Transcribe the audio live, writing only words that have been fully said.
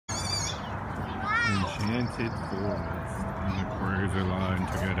Enchanted Forest. And the crazy line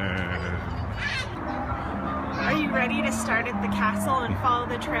to get in. Are you ready to start at the castle and follow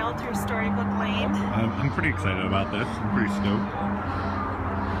the trail through Storybook Lane? I'm pretty excited about this. I'm pretty stoked.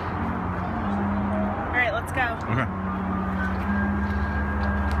 Alright, let's go. Okay.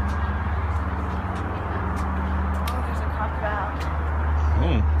 Oh, there's a crocodile.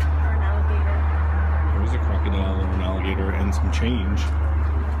 Oh. Or an alligator. There's a crocodile and an alligator and some change.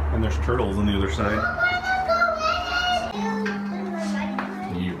 And there's turtles on the other side.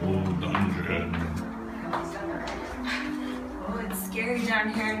 The old dungeon. Oh, it's scary down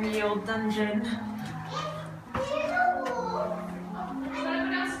here in the old dungeon.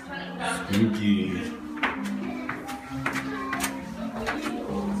 Spooky.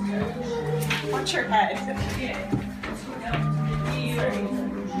 Watch your head.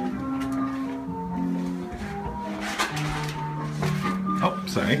 Oh,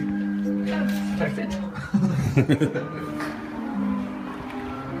 sorry. Perfect.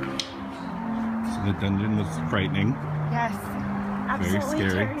 So the dungeon was frightening. Yes. Absolutely Very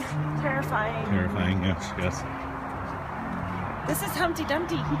scary. Terrifying. Terrifying, yes, yes. This is Humpty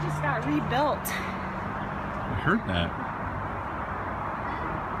Dumpty. He just got rebuilt. I heard that.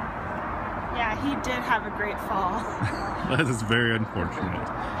 Yeah, he did have a great fall. That is very unfortunate.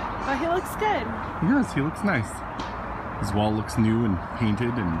 But he looks good. Yes, he looks nice. His wall looks new and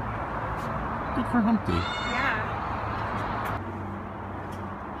painted and good for Humpty. Yeah.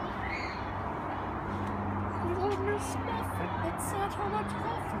 Little Miss Muffet that sat on a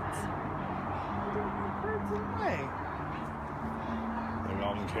tuffet. Birds away.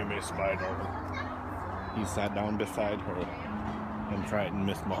 Along came a spider. He sat down beside her and frightened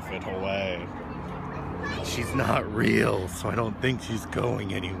Miss Muffet away. She's not real, so I don't think she's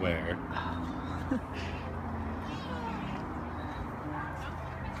going anywhere.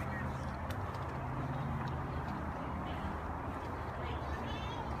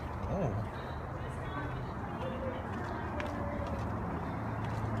 Oh.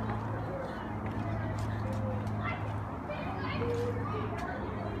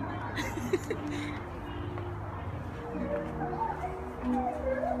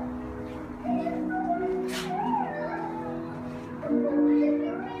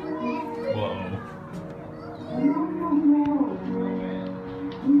 Whoa.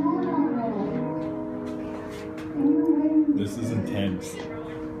 This is intense. Hey,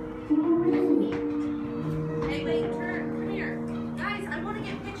 wait, turn. Come here. Guys, I want to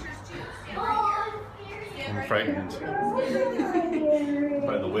get pictures too. Stand right here. I'm frightened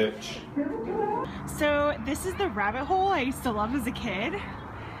by the witch. So this is the rabbit hole I used to love as a kid.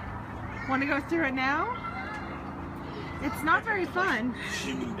 Want to go through it now? It's not very fun.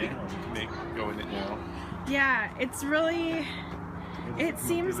 Shimmy down to make go in it now. Yeah, it's really, it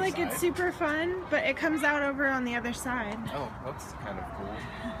seems like it's super fun, but it comes out over on the other side. Oh, that's kind of cool.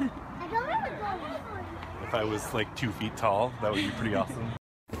 I don't want to go. If I was like 2 feet tall, that would be pretty awesome.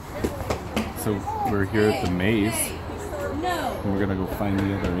 So we're here at the maze. And we're gonna go find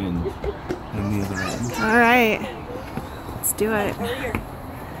the other end. And the other end. All right, let's do it.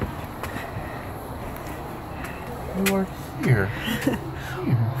 We're here.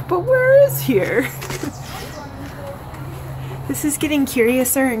 But where is here? This is getting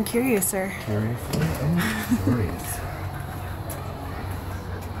curiouser and curiouser. Curious and curious.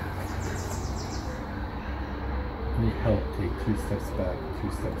 Need help, take 2 steps back,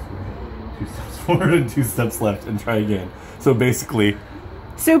 2 steps forward, 2 steps forward, and 2 steps left, and try again. So basically,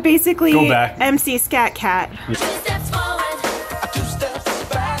 go back. MC Scat Cat. Yeah. 2 steps forward, 2 steps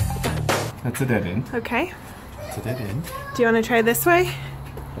back. That's a dead end. Okay. It's a dead end. Do you want to try this way?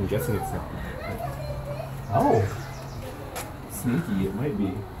 I'm guessing it's not. Oh. Sneaky, it might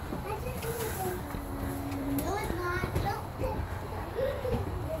be.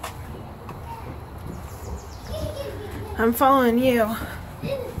 I'm following you.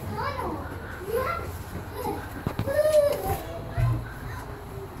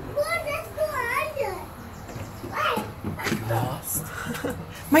 Lost.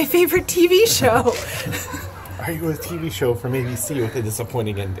 My favorite TV show. Are you a TV show from ABC with a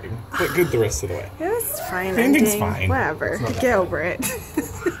disappointing ending? But good the rest of the way. It was fine. The ending's ending. fine. Whatever. It's not that Get bad. over it.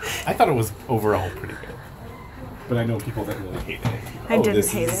 I thought it was overall pretty good. But I know people that really hated it. I didn't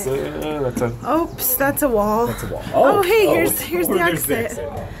this hate is, it. That's a Oops, that's a wall. that's a wall. Oh, hey, here's there's the exit.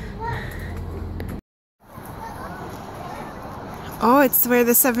 Oh, it's where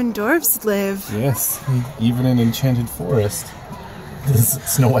the 7 dwarfs live. Yes, even in Enchanted Forest, this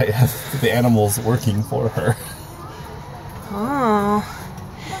Snow White has the animals working for her. Oh,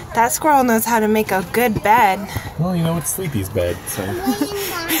 that squirrel knows how to make a good bed. Well, you know, it's Sleepy's bed, so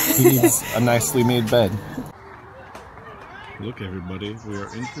He needs a nicely made bed. Look, everybody, we are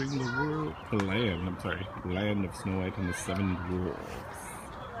entering the land of Snow White and the Seven Dwarfs.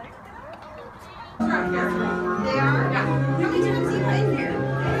 They are? Yeah. How many times have you been here?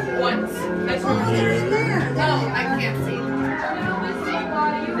 Once. Oh, I can't see.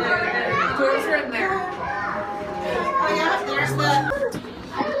 Doors are in there. Oh yeah, there's the...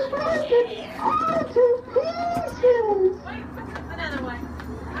 Another one.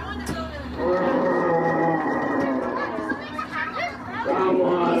 I want to go to...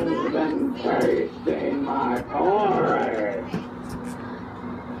 Someone's been tasting my porridge.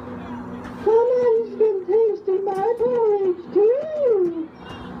 Someone's been tasting my porridge too.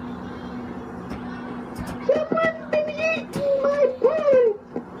 Someone's been eating my porridge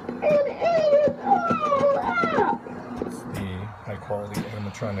and ate it all up. It's the high quality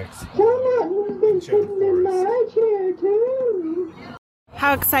animatronics. Someone's been sitting in my chair too.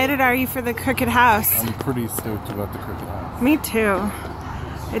 How excited are you for the Crooked House? I'm pretty stoked about the Crooked House. Me too.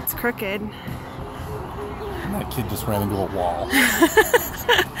 It's crooked. And that kid just ran into a wall.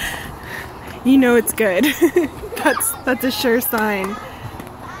 You know it's good. That's a sure sign.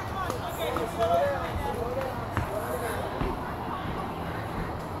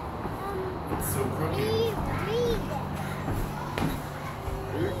 It's so crooked.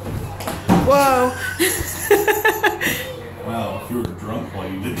 Whoa. Wow, if you were drunk while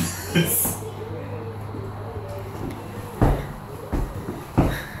you did this.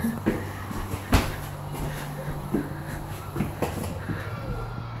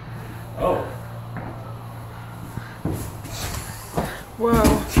 Oh. Whoa.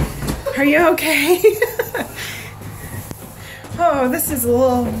 Are you okay? Oh, this is a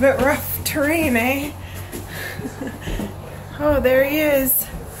little bit rough terrain, eh? Oh, there he is.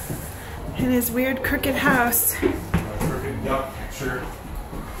 In his weird crooked house. Crooked duck picture.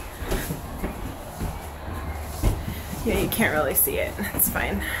 Yeah, you can't really see it. It's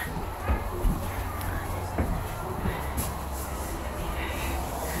fine.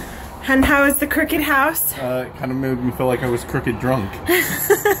 And how is the crooked house? It kind of made me feel like I was crooked drunk.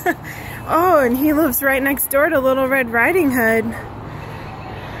 Oh, and he lives right next door to Little Red Riding Hood.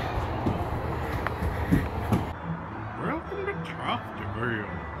 Welcome to Toftyville,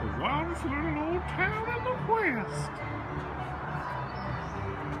 the wildest little old town in the West.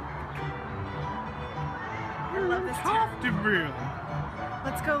 I love this town. Toftyville.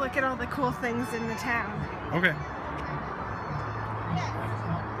 Let's go look at all the cool things in the town. Okay.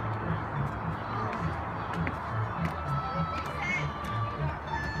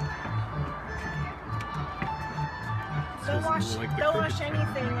 Don't wash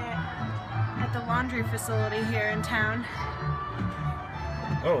anything at the laundry facility here in town.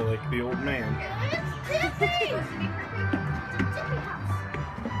 Oh, like the old man.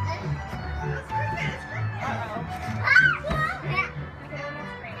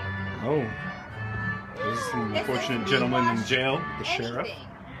 Oh. There's some unfortunate gentleman in jail, the sheriff.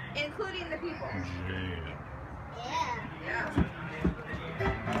 Including the people. Jail. Yeah.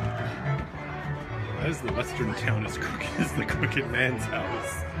 Why is the western town as crooked as the crooked man's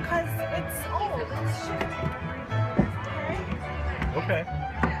house? Because it's old. It's shit. Okay.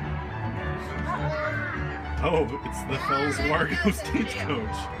 Oh, it's the Fells Wargo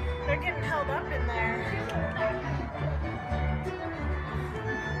stagecoach. They're getting held up in there.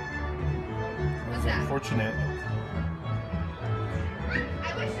 That's unfortunate.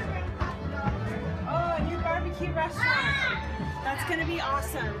 Oh, a new barbecue restaurant. That's gonna be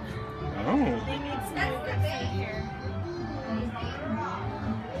awesome. Oh. They need some new good food here.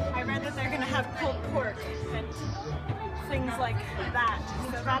 I read that they're gonna have pulled pork and things like that.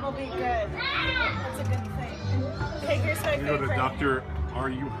 So that'll be good. That's a good thing. Okay, here's my We go to favorite. Dr. Are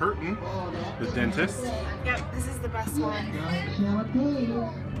You Hurtin', the dentist. Yep, this is the best one. What's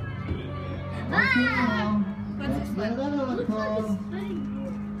this one?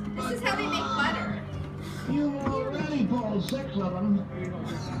 This is how they make butter. You already pulled 6 of them.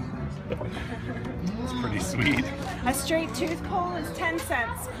 It's pretty sweet. A straight tooth pull is 10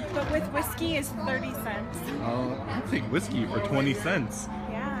 cents, but with whiskey is 30 cents. I'll take whiskey for 20 cents.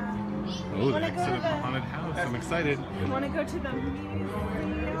 Yeah. Oh, the Wanna exit go to of the haunted house. I'm excited. Want to go to the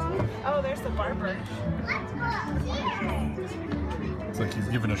museum? Oh, there's the barber. Looks like he's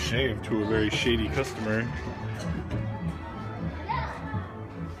giving a shave to a very shady customer.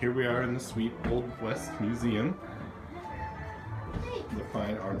 Here we are in the sweet Old West Museum. The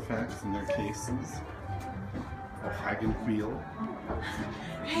fine artifacts in their cases. Hagen feel.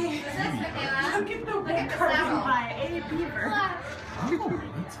 Hey, Michaela? look at the Look at the carving saddle. by a beaver. Oh,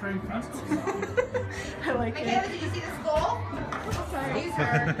 that's very fancy. I like Michaela, it. did you see the skull? Oh, sorry. These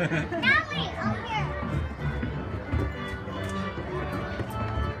are. Mommy, over here.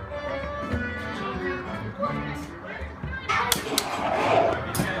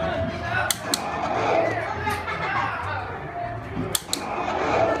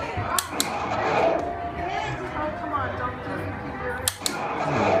 Oh, come on, don't do it.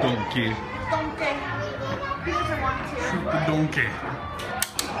 Donkey. Donkey. He doesn't want to. The donkey.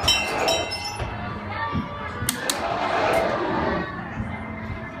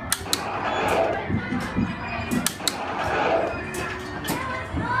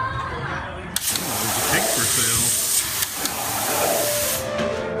 There's a pig for sale.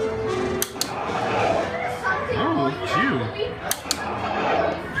 Oh, it's you.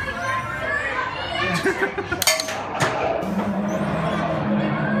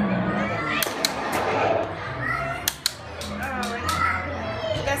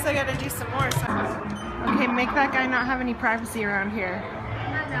 I guess I gotta do some more. Okay, make that guy not have any privacy around here.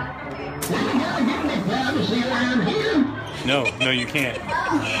 No, you can't.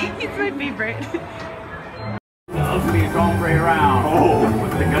 He's my favorite. I'll be a hombre around. Oh,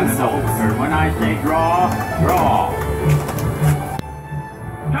 with the gun in the holster. When I say draw, draw.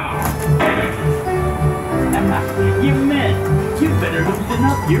 You missed. You better loosen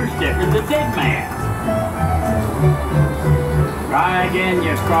up. You're stiff as a dead man. Try again,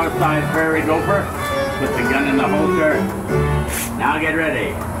 you cross-eyed prairie gopher. Put the gun in the holster. Now get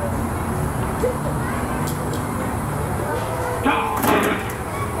ready.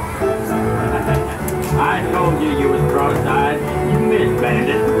 I told you was cross-eyed. You missed,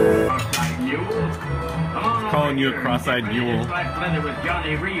 bandit. Cross-eyed mule. Come on Calling over you a here. cross-eyed Get ready to mule. strike leather with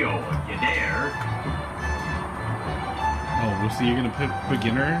Johnny Rio, if you dare. Oh, so you're gonna put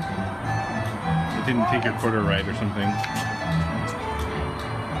beginner? It didn't take your quarter right or something.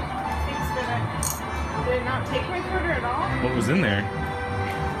 Did it not take my quarter at all? What was in there?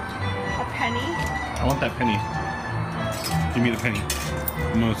 A penny? I want that penny. Give me the penny.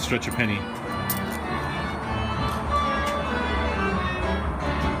 I'm gonna stretch a penny.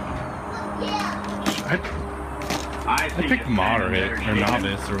 I picked moderate or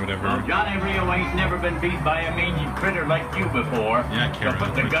novice or whatever. Well, Johnny Rio ain't never been beat by a mean critter like you before. Yeah, So Karen,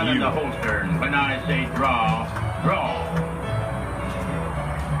 put the like gun in you. the holster, and when I say draw, draw.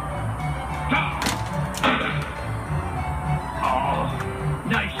 Oh,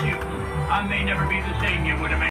 nice shooting. I may never be the same you would have made.